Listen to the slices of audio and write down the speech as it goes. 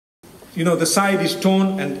you know, the side is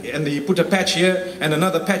torn, and he put a patch here and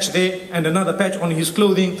another patch there and another patch on his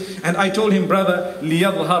clothing. And I told him, brother,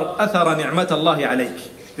 لِيَظْهَرْ أَثَرَ نِعْمَةَ اللَّهِ عَلَيْكِ.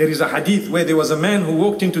 There is a hadith where there was a man who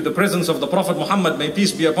walked into the presence of the Prophet Muhammad, may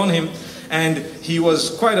peace be upon him, and he was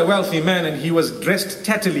quite a wealthy man and he was dressed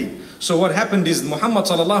tattily. So what happened is Muhammad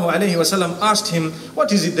sallallahu alayhi wasallam asked him,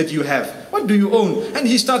 what is it that you have? What do you own? And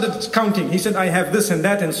he started counting. He said, I have this and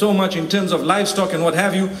that and so much in terms of livestock and what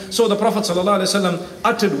have you. So the Prophet sallallahu alayhi wasallam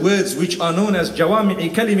uttered words which are known as jawami'i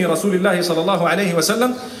kalimi Rasulillahi sallallahu alayhi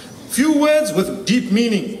wasallam. Few words with deep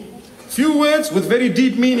meaning. Few words with very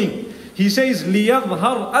deep meaning. He says,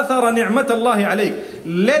 لِيَظْهَرْ أَثَرَ نِعْمَةَ اللَّهِ عَلَيْكِ.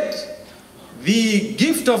 Let the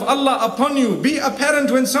gift of Allah upon you be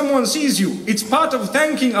apparent when someone sees you. It's part of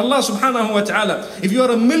thanking Allah subhanahu wa ta'ala. If you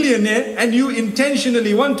are a millionaire and you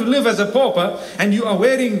intentionally want to live as a pauper and you are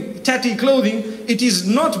wearing tatty clothing, it is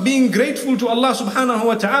not being grateful to Allah subhanahu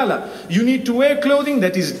wa ta'ala. You need to wear clothing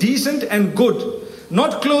that is decent and good,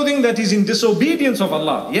 not clothing that is in disobedience of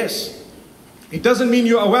Allah. Yes, it doesn't mean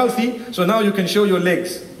you are wealthy, so now you can show your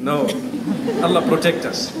legs. No, Allah protect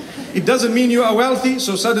us. It doesn't mean you are wealthy,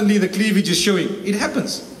 so suddenly the cleavage is showing. It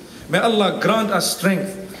happens. May Allah grant us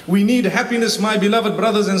strength. We need happiness, my beloved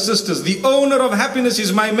brothers and sisters. The owner of happiness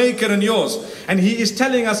is my maker and yours. And He is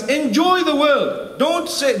telling us, enjoy the world. Don't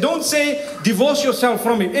say divorce yourself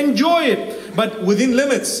from it. Enjoy it, but within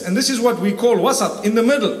limits. And this is what we call wasat, in the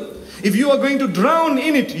middle. If you are going to drown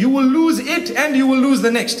in it, you will lose it and you will lose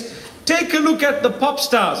the next. Take a look at the pop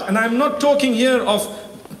stars. And I'm not talking here of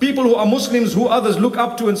people who are Muslims, who others look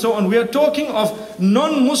up to and so on. We are talking of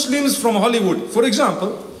non-Muslims from Hollywood, for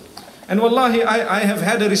example. And wallahi, I have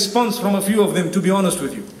had a response from a few of them, to be honest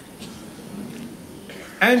with you.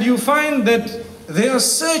 And you find that they are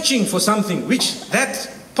searching for something which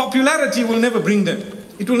that popularity will never bring them.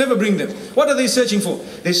 It will never bring them. What are they searching for?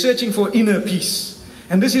 They're searching for inner peace.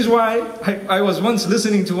 And this is why I was once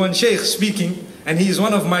listening to one sheikh speaking, and he is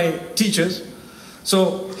one of my teachers.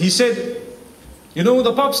 So he said, you know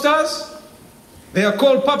the pop stars? They are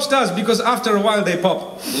called pop stars because after a while they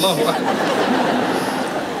pop. Allahu Akbar.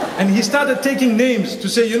 And he started taking names to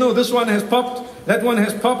say, you know, this one has popped, that one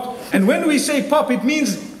has popped. And when we say pop, it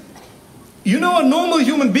means, you know, a normal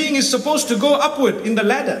human being is supposed to go upward in the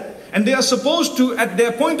ladder. And they are supposed to, at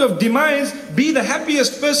their point of demise, be the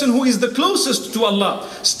happiest person who is the closest to Allah.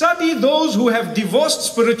 Study those who have divorced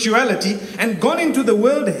spirituality and gone into the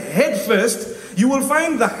world head first. You will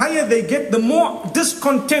find the higher they get, the more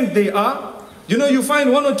discontent they are. You know, you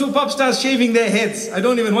find one or two pop stars shaving their heads. I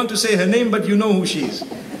don't even want to say her name, but you know who she is.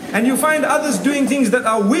 And you find others doing things that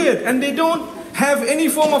are weird, and they don't have any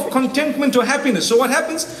form of contentment or happiness. So what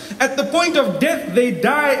happens? At the point of death, they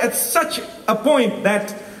die at such a point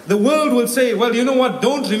that the world will say, well, you know what,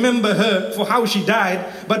 don't remember her for how she died,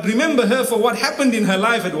 but remember her for what happened in her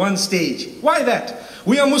life at one stage. Why that?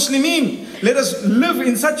 We are Muslimin. Let us live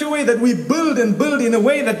in such a way that we build and build in a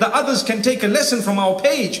way that the others can take a lesson from our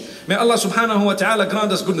page. May Allah subhanahu wa ta'ala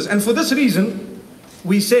grant us goodness. And for this reason,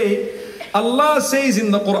 we say, Allah says in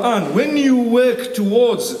the Quran, when you work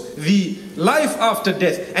towards the life after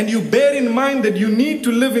death, and you bear in mind that you need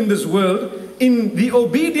to live in this world, in the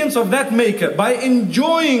obedience of that maker, by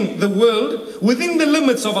enjoying the world within the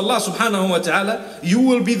limits of Allah subhanahu wa ta'ala, you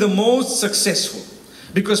will be the most successful.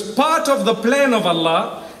 Because part of the plan of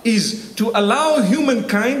Allah is to allow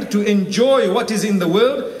humankind to enjoy what is in the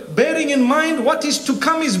world, bearing in mind what is to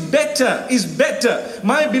come is better,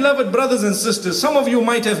 My beloved brothers and sisters, some of you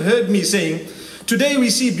might have heard me saying, today we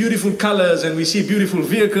see beautiful colors and we see beautiful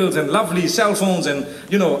vehicles and lovely cell phones and,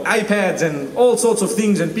 you know, iPads and all sorts of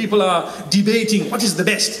things, and people are debating what is the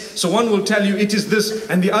best. So one will tell you it is this,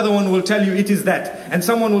 and the other one will tell you it is that. And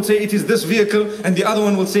someone will say it is this vehicle, and the other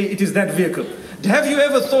one will say it is that vehicle. Have you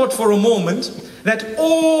ever thought for a moment that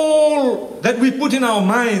all that we put in our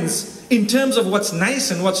minds in terms of what's nice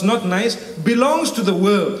and what's not nice belongs to the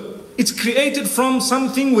world? It's created from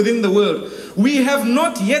something within the world. We have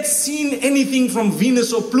not yet seen anything from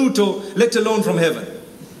Venus or Pluto, let alone from heaven.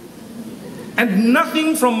 And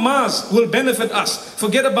nothing from Mars will benefit us.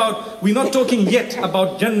 Forget about, we're not talking yet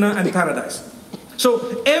about Jannah and paradise.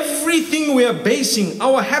 So everything we are basing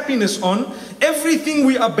our happiness on, everything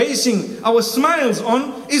we are basing our smiles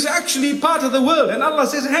on, is actually part of the world. And Allah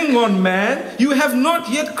says, hang on man, you have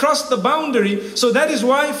not yet crossed the boundary. So that is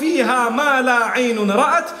why فِيهَا مَا لَا عَيْنٌ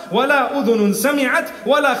رَأَتْ وَلَا أُذُنٌ سَمِعَتْ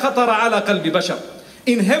وَلَا خَطَرَ عَلَى قَلْبِ بَشَرٍ.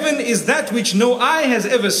 In heaven is that which no eye has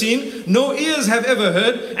ever seen, no ears have ever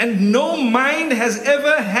heard, and no mind has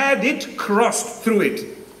ever had it crossed through it.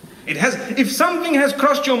 It has. If something has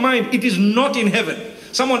crossed your mind, it is not in heaven.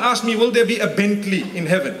 Someone asked me, will there be a Bentley in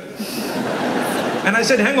heaven? And I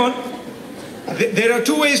said, hang on. There are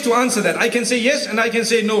two ways to answer that. I can say yes and I can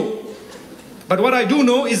say no. But what I do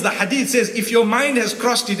know is the hadith says if your mind has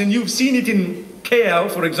crossed it and you've seen it in KL,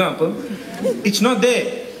 for example, it's not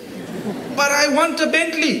there. But I want a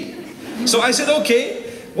Bentley. So I said, okay,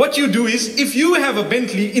 what you do is, if you have a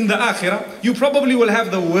Bentley in the Akhirah, you probably will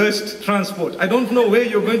have the worst transport. I don't know where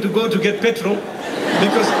you're going to go to get petrol,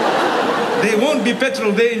 because there won't be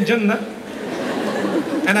petrol there in Jannah.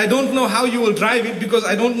 And I don't know how you will drive it, because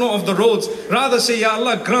I don't know of the roads. Rather say, Ya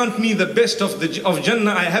Allah, grant me the best of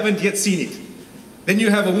Jannah, I haven't yet seen it. Then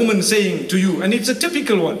you have a woman saying to you, and it's a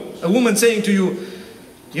typical one, a woman saying to you,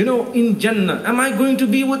 you know, in Jannah, am I going to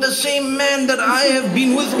be with the same man that I have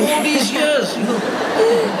been with all these years? You know,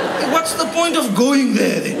 what's the point of going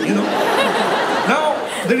there then, you know? Now,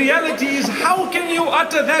 the reality is, how can you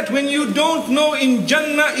utter that when you don't know in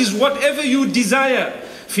Jannah is whatever you desire?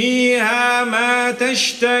 فيها ما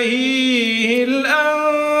تشتهيه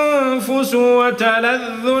الأنفس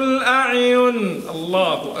وتلذ الأعين.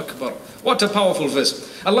 Allahu Akbar. What a powerful verse.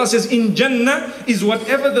 Allah says in Jannah is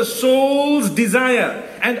whatever the souls desire,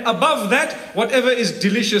 and above that whatever is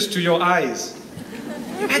delicious to your eyes.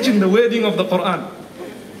 Imagine the wording of the Quran.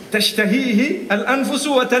 تشتهيه الأنفس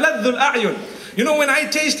وتلذ الأعين. You know, when I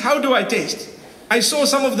taste, how do I taste? I saw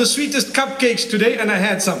some of the sweetest cupcakes today and I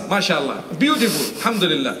had some, mashallah. Beautiful,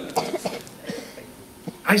 alhamdulillah.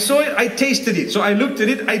 I saw it, I tasted it. So I looked at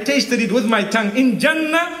it, I tasted it with my tongue. In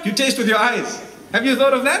Jannah, you taste with your eyes. Have you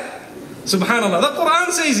thought of that? Subhanallah, the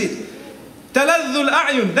Quran says it. Taladhul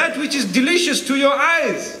a'yun, that which is delicious to your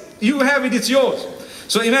eyes. You have it, it's yours.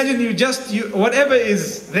 So imagine whatever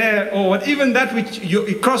is there, or even that which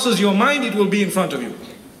it crosses your mind, it will be in front of you.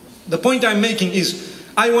 The point I'm making is,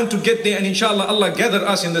 I want to get there, and inshallah Allah gather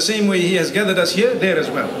us in the same way He has gathered us here, there as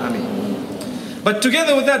well. Ameen. But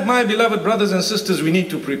together with that, my beloved brothers and sisters, we need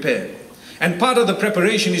to prepare. And part of the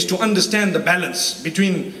preparation is to understand the balance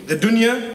between the dunya